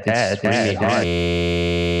dad, it's really hard.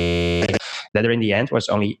 That in the end was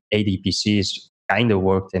only 80 PCs kind of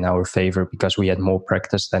worked in our favor because we had more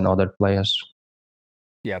practice than other players.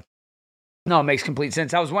 Yeah. No, it makes complete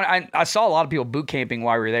sense. I saw a lot of people boot camping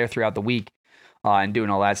while we were there throughout the week and doing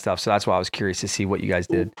all that stuff. So that's why I was curious to see what you guys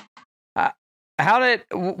did.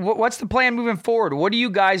 What's the plan moving forward? What do you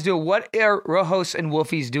guys do? What are Rojos and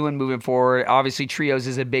Wolfies doing moving forward? Obviously, trios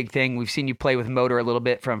is a big thing. We've seen you play with Motor a little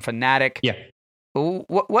bit from Fnatic. Yeah.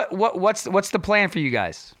 What's the plan for you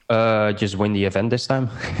guys? Just win the event this time.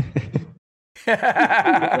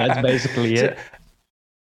 That's basically it.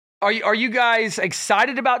 Are you guys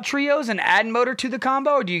excited about trios and adding Motor to the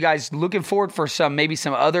combo? Or do you guys looking forward for maybe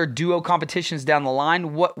some other duo competitions down the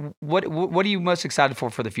line? What are you most excited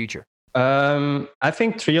for the future? I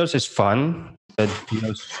think trios is fun, but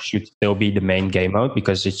trios should still be the main game mode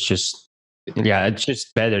because it's just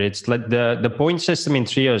better. It's like the point system in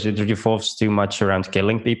trios, it revolves too much around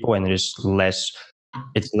killing people, and it's less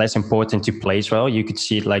important to place well. You could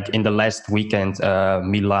see it like in the last weekend,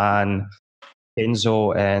 Milan,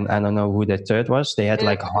 Enzo, and I don't know who the third was. They had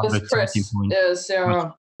like 120 points.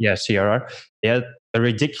 Yeah, CRR. They had a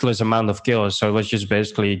ridiculous amount of kills, so it was just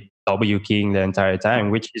basically W keying the entire time,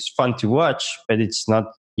 which is fun to watch, but it's not.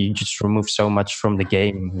 You just remove so much from the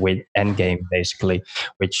game with endgame, basically,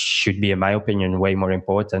 which should be, in my opinion, way more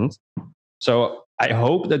important. So I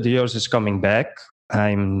hope that Dios is coming back.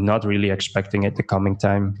 I'm not really expecting it the coming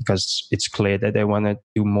time because it's clear that they want to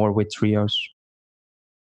do more with trios.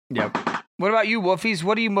 Yep. What about you, Wolfies?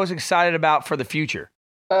 What are you most excited about for the future?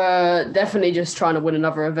 Definitely just trying to win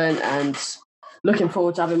another event and looking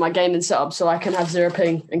forward to having my gaming set up so I can have 0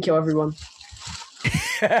 ping and kill everyone.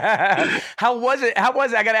 How was it? I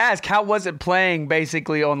gotta ask, how was it playing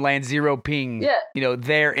basically on LAN 0 ping? Yeah.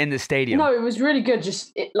 There in the stadium. No, it was really good.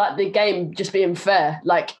 Just like the game just being fair.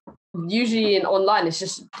 Like usually in online,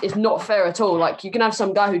 it's not fair at all. Like you can have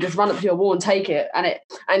some guy who just run up to your wall and take it, and it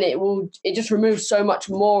just removes so much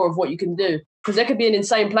more of what you can do. Because there could be an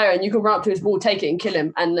insane player and you can run up to his wall, take it, and kill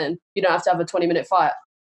him, and then you don't have to have a 20-minute fight.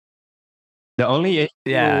 The only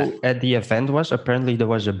issue at the event was apparently there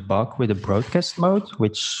was a bug with the broadcast mode,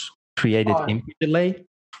 which created input delay.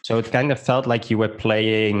 So it kind of felt like you were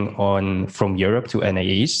playing from Europe to NA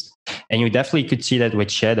East. And you definitely could see that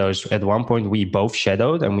with shadows. At one point, we both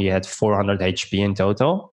shadowed and we had 400 HP in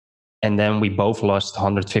total. And then we both lost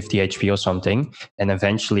 150 HP or something. And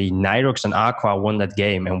eventually, Nyrox and Aqua won that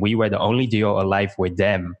game. And we were the only duo alive with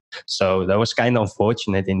them. So that was kind of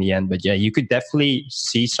unfortunate in the end. But yeah, you could definitely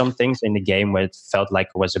see some things in the game where it felt like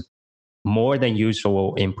it was a more than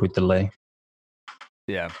usual input delay.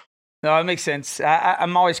 Yeah. No, it makes sense.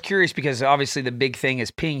 I'm always curious because obviously the big thing is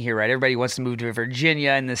ping here, right? Everybody wants to move to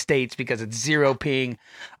Virginia in the States because it's 0 ping.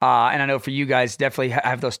 And I know for you guys, definitely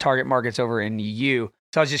have those target markets over in EU.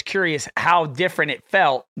 So I was just curious how different it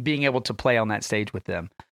felt being able to play on that stage with them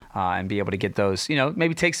and be able to get those,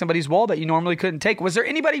 maybe take somebody's wall that you normally couldn't take. Was there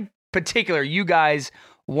anybody particular you guys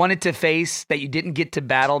wanted to face that you didn't get to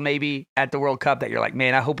battle maybe at the World Cup that you're like,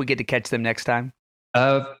 man, I hope we get to catch them next time?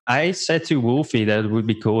 I said to Wolfie that it would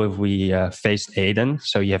be cool if we faced Aiden.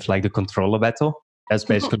 So you have like the controller battle. That's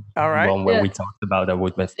basically one where we talked about that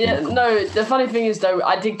would be. Yeah, cool. No, the funny thing is though,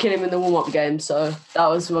 I did kill him in the warm-up game, so that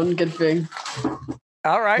was one good thing.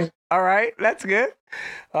 All right, that's good.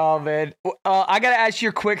 Oh man, I gotta ask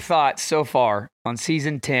your quick thoughts so far on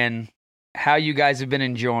season 10. How you guys have been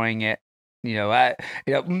enjoying it?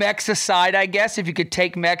 Mechs aside, I guess if you could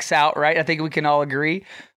take mechs out, right? I think we can all agree.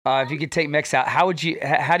 If you could take mechs out, how do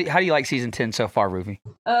you like season 10 so far, Ruby?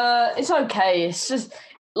 It's okay. It's just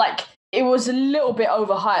like it was a little bit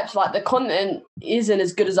overhyped. Like the content isn't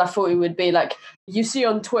as good as I thought it would be. Like you see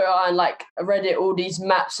on Twitter and like Reddit all these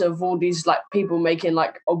maps of all these like people making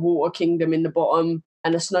like a water kingdom in the bottom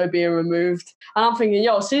and the snow being removed. And I'm thinking,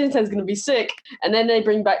 season 10 is going to be sick. And then they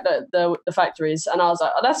bring back the factories. And I was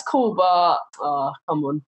like, oh, that's cool, but come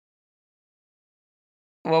on.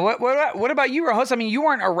 Well, what about you, Rojo? I mean, you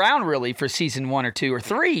weren't around really for season 1 or 2 or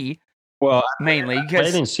 3. Well, mainly I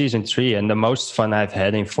played in season 3, and the most fun I've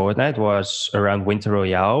had in Fortnite was around Winter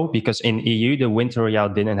Royale, because in EU the Winter Royale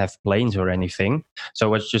didn't have planes or anything, so it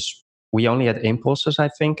was just we only had impulses, I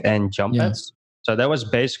think, and jump pads. So that was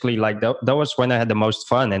basically like that was when I had the most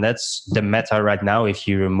fun, and that's the meta right now. If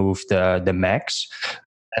you remove the max,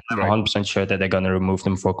 and I'm 100% sure that they're going to remove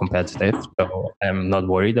them for competitive, so I'm not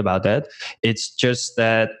worried about that. It's just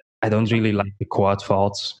that I don't really like the quad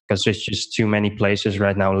vaults because there's just too many places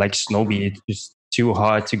right now. Like Snowbee, it's just too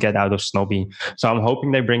hard to get out of Snowbee. So I'm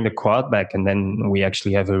hoping they bring the quad back, and then we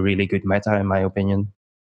actually have a really good meta, in my opinion.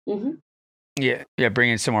 Mm-hmm. Yeah,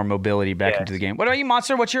 bringing some more mobility back into the game. What about you,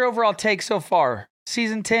 Monster? What's your overall take so far?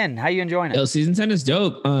 Season 10, how you enjoying it? Season 10 is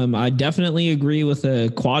dope. I definitely agree with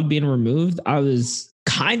the quad being removed. I was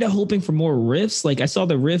kind of hoping for more rifts. Like I saw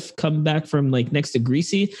the rift come back from like next to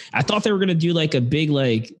Greasy. I thought they were going to do like a big,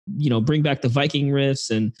 like, bring back the Viking rifts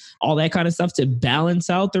and all that kind of stuff to balance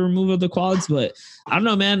out the removal of the quads. But I don't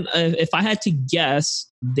know, man. If I had to guess,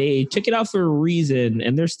 they took it out for a reason,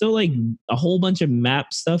 and there's still like a whole bunch of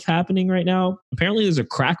map stuff happening right now. Apparently there's a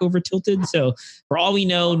crack over Tilted. So for all we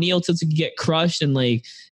know, Neo Tilted could get crushed and like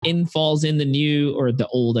falls in the new or the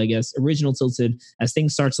old, I guess, original Tilted as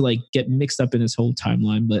things start to like get mixed up in this whole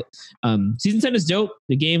timeline. But season 10 is dope.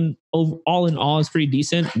 The game all in all is pretty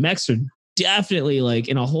decent. Mechs are definitely like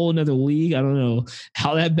in a whole nother league. I don't know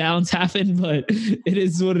how that balance happened, but it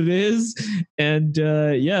is what it is. And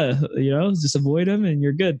just avoid them and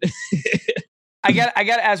you're good. I got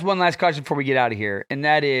to ask one last question before we get out of here. And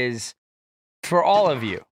that is for all of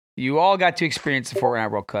you. You all got to experience the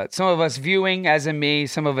Fortnite World Cup. Some of us viewing, as in me.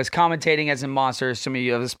 Some of us commentating, as in Monster. Some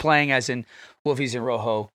of us playing, as in Wolfiez and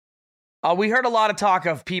Rojo. We heard a lot of talk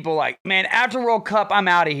of people like, man, after World Cup, I'm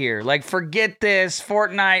out of here. Like, forget this.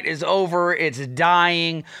 Fortnite is over. It's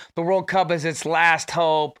dying. The World Cup is its last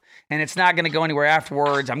hope, and it's not going to go anywhere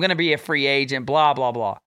afterwards. I'm going to be a free agent, blah, blah,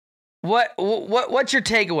 blah. What's your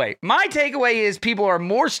takeaway? My takeaway is people are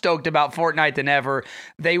more stoked about Fortnite than ever.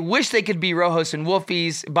 They wish they could be Rojos and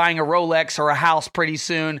Wolfies buying a Rolex or a house pretty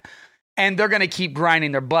soon, and they're going to keep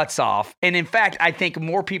grinding their butts off. And in fact, I think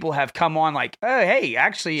more people have come on like, oh, hey,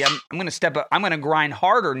 actually, I'm going to step up. I'm going to grind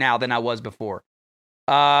harder now than I was before.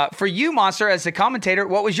 For you, Monster, as a commentator,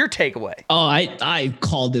 what was your takeaway? Oh, I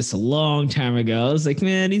called this a long time ago. I was like,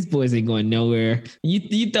 man, these boys ain't going nowhere.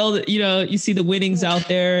 You tell that, you see the winnings out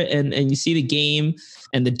there and you see the game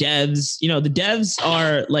and the devs. The devs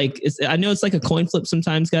are like, I know it's like a coin flip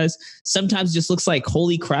sometimes, guys. Sometimes it just looks like,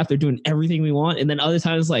 holy crap, they're doing everything we want. And then other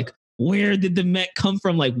times like, where did the mech come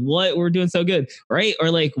from? Like, what? We're doing so good, right?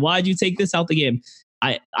 Or like, why'd you take this out the game?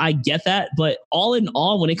 I get that, but all in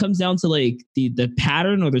all, when it comes down to like the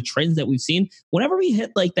pattern or the trends that we've seen, whenever we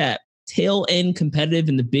hit like that tail end competitive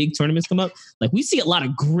and the big tournaments come up, like we see a lot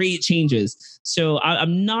of great changes. So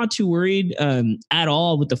I'm not too worried at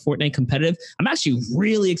all with the Fortnite competitive. I'm actually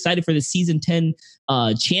really excited for the season 10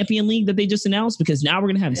 champion league that they just announced, because now we're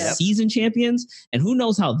going to have season champions, and who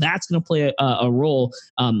knows how that's going to play a role.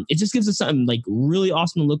 It just gives us something like really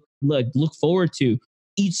awesome to look forward to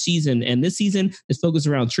each season. And this season is focused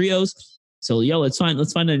around trios. So let's find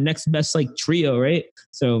the next best like trio, right?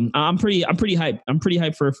 So I'm pretty hyped. I'm pretty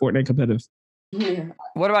hyped for a Fortnite competitive. Yeah.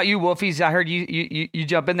 What about you, Wolfies? I heard you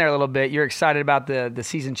jump in there a little bit. You're excited about the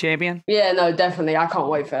season champion? Yeah, no, definitely. I can't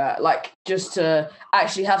wait for that. Like, just to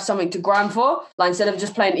actually have something to grind for. Like, instead of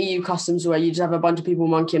just playing EU customs where you just have a bunch of people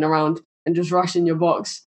monkeying around and just rushing your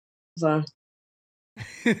box. So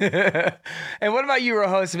And what about you,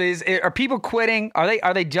 Rojo? Are people quitting?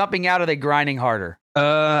 Are they jumping out? Are they grinding harder?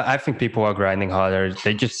 I think people are grinding harder.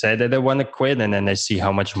 They just say that they want to quit, and then they see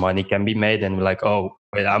how much money can be made, and like, oh,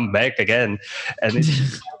 wait, I'm back again. And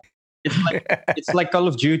it's like Call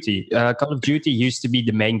of Duty. Call of Duty used to be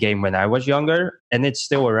the main game when I was younger, and it's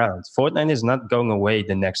still around. Fortnite is not going away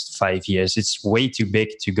the next 5 years. It's way too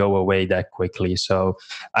big to go away that quickly. So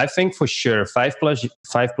I think for sure,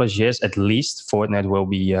 5+ years at least, Fortnite will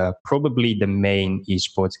be probably the main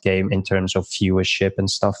esports game in terms of viewership and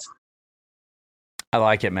stuff. I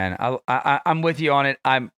like it, man. I'm with you on it.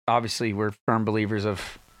 We're firm believers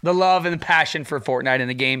of the love and the passion for Fortnite and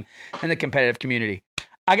the game and the competitive community.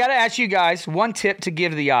 I got to ask you guys one tip to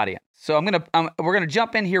give the audience. So we're gonna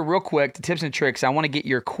jump in here real quick to tips and tricks. I want to get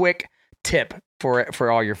your quick tip for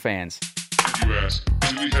all your fans. You ask,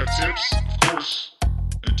 do we have tips? Of course.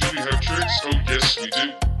 And do we have tricks? Oh, yes, we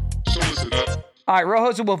do. So listen up. All right,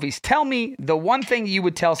 Rojos and Wolfies, tell me the one thing you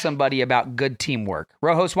would tell somebody about good teamwork.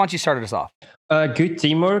 Rojos, why don't you start us off? Good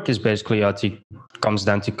teamwork is basically comes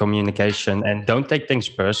down to communication, and don't take things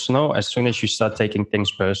personal. As soon as you start taking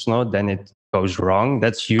things personal, then it goes wrong.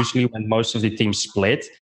 That's usually when most of the teams split,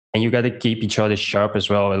 and you got to keep each other sharp as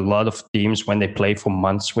well. A lot of teams, when they play for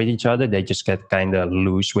months with each other, they just get kind of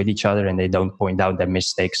loose with each other and they don't point out their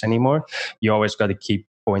mistakes anymore. You always got to keep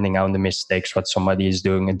pointing out the mistakes, what somebody is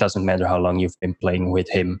doing. It doesn't matter how long you've been playing with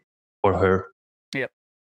him or her. Yep.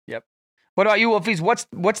 What about you, Wolfies? What's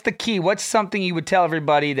the key? What's something you would tell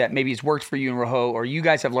everybody that maybe has worked for you and Rojo, or you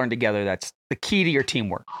guys have learned together that's the key to your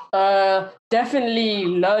teamwork? Definitely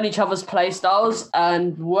learn each other's play styles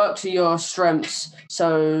and work to your strengths.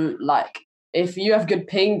 So, like, if you have good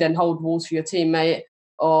ping, then hold walls for your teammate.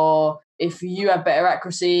 Or if you have better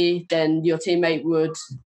accuracy, then your teammate would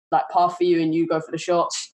like path for you and you go for the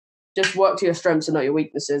shots. Just work to your strengths and not your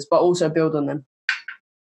weaknesses, but also build on them.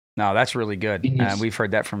 No, that's really good. We've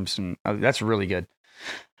heard that from some. That's really good.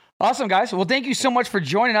 Awesome, guys. Well, thank you so much for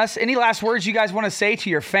joining us. Any last words you guys want to say to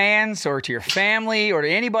your fans or to your family or to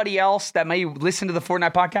anybody else that may listen to the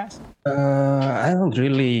Fortnite podcast? I don't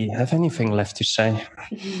really have anything left to say.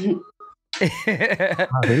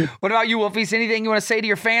 What about you, Wolfies? Anything you want to say to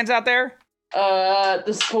your fans out there?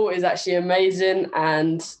 The support is actually amazing,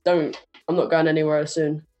 and I'm not going anywhere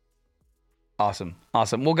soon. Awesome.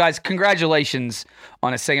 Well, guys, congratulations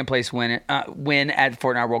on a second place win at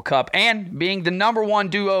Fortnite World Cup and being the number one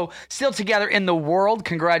duo still together in the world.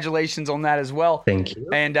 Congratulations on that as well. Thank you.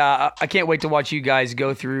 And I can't wait to watch you guys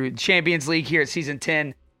go through Champions League here at Season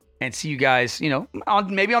 10 and see you guys,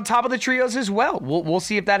 maybe on top of the trios as well. We'll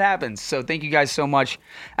see if that happens. So thank you guys so much.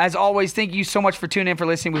 As always, thank you so much for tuning in, for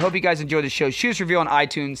listening. We hope you guys enjoy the show. Shoot us a review on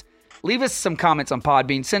iTunes. Leave us some comments on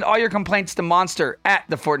Podbean. Send all your complaints to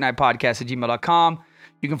monster@thefortnitepodcast@gmail.com.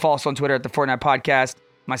 You can follow us on Twitter at The Fortnite Podcast.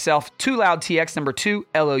 Myself, TooLoudTX, number 2,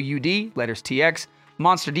 LOUD, letters TX.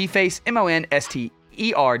 Monster Dface,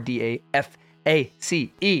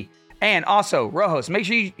 MONSTERDAFACE. And also, Rojos. Make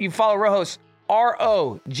sure you follow Rojos,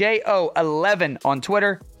 ROJO11 on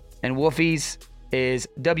Twitter. And Wolfiez is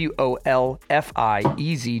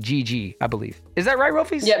WOLFIEZGG, I believe. Is that right,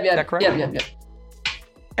 Wolfiez? Yep. Is that correct? Yep.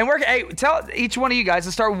 And tell each one of you guys.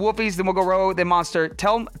 Let's start with Wolfiez, then we'll go Rojo, then Monster.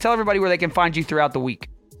 Tell everybody where they can find you throughout the week.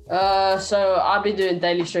 So I'll be doing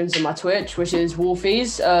daily streams on my Twitch, which is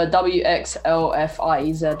Wolfiez,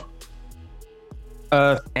 WXLFIEZ.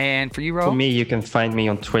 And for you, Rojo? For me, you can find me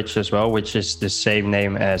on Twitch as well, which is the same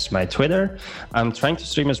name as my Twitter. I'm trying to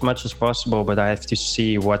stream as much as possible, but I have to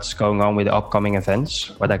see what's going on with the upcoming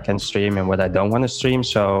events, what I can stream and what I don't want to stream.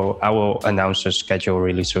 So I will announce the schedule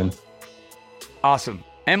really soon. Awesome.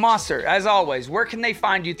 And Monster, as always, where can they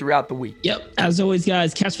find you throughout the week? Yep. As always,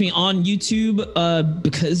 guys, catch me on YouTube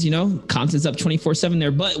because, content's up 24/7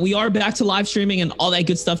 there. But we are back to live streaming and all that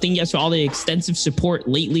good stuff. Thank you guys for all the extensive support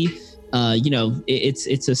lately.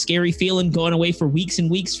 It's a scary feeling going away for weeks and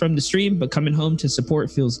weeks from the stream, but coming home to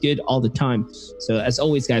support feels good all the time. So as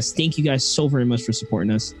always, guys, thank you guys so very much for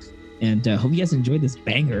supporting us. And hope you guys enjoyed this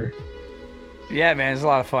banger. Yeah, man, it's a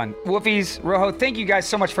lot of fun. Wolfiez, Rojo, thank you guys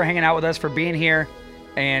so much for hanging out with us, for being here.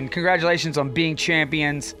 And congratulations on being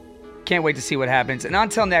champions. Can't wait to see what happens. And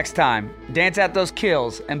until next time, dance out those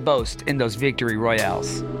kills and boast in those victory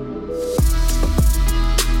royales.